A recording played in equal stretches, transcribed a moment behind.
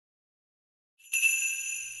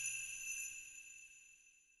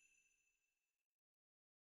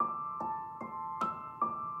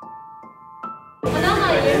To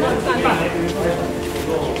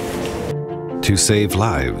save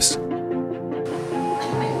lives,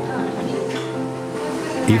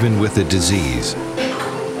 even with a disease,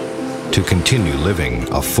 to continue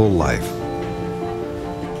living a full life.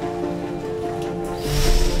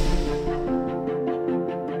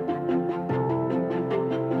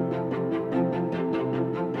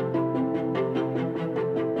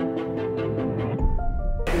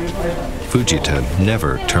 Fujita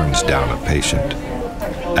never turns down a patient.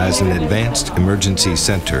 As an advanced emergency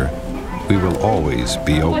center, we will always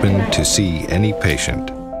be open to see any patient.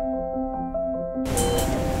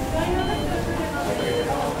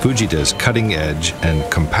 Fujita's cutting-edge and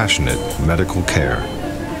compassionate medical care.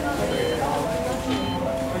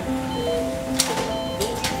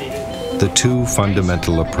 The two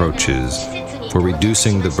fundamental approaches for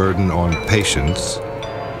reducing the burden on patients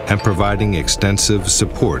and providing extensive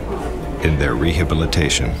support in their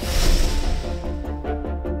rehabilitation.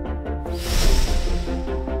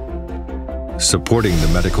 Supporting the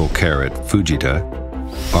medical care at Fujita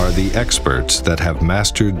are the experts that have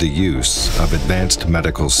mastered the use of advanced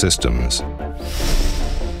medical systems.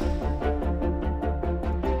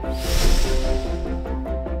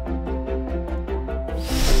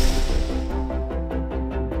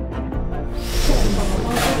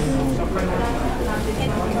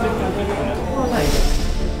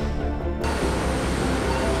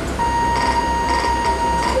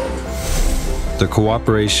 The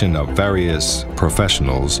cooperation of various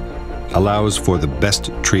professionals allows for the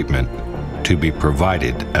best treatment to be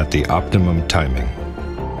provided at the optimum timing.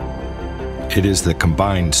 It is the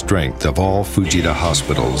combined strength of all Fujita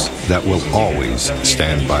hospitals that will always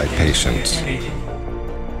stand by patients.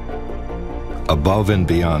 Above and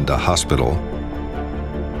beyond a hospital,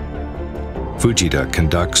 Fujita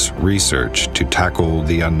conducts research to tackle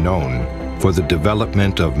the unknown for the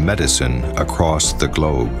development of medicine across the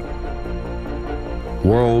globe.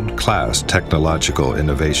 World-class technological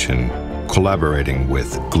innovation collaborating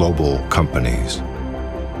with global companies.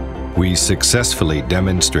 We successfully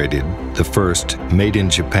demonstrated the first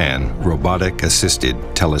made-in-Japan robotic-assisted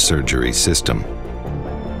telesurgery system.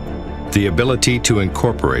 The ability to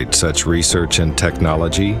incorporate such research and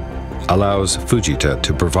technology allows Fujita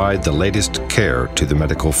to provide the latest care to the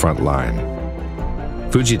medical front line.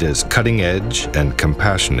 Fujita's cutting-edge and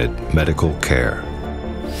compassionate medical care.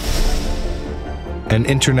 An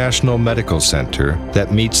international medical center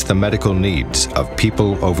that meets the medical needs of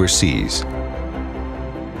people overseas.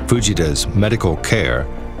 Fujita's medical care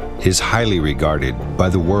is highly regarded by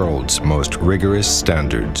the world's most rigorous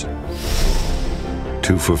standards.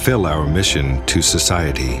 To fulfill our mission to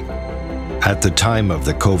society, at the time of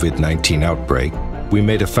the COVID-19 outbreak, we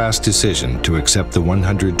made a fast decision to accept the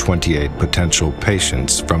 128 potential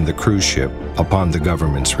patients from the cruise ship upon the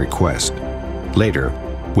government's request. Later,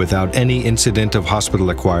 without any incident of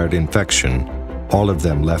hospital-acquired infection, all of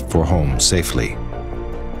them left for home safely.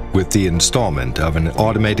 With the installment of an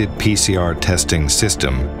automated PCR testing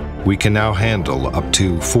system, we can now handle up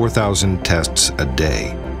to 4,000 tests a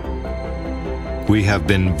day. We have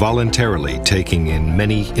been voluntarily taking in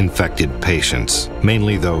many infected patients,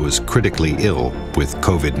 mainly those critically ill with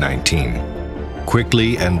COVID-19.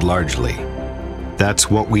 Quickly and largely.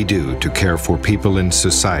 That's what we do to care for people in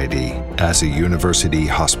society as a university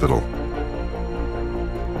hospital.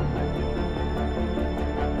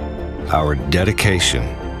 Our dedication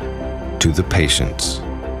to the patients.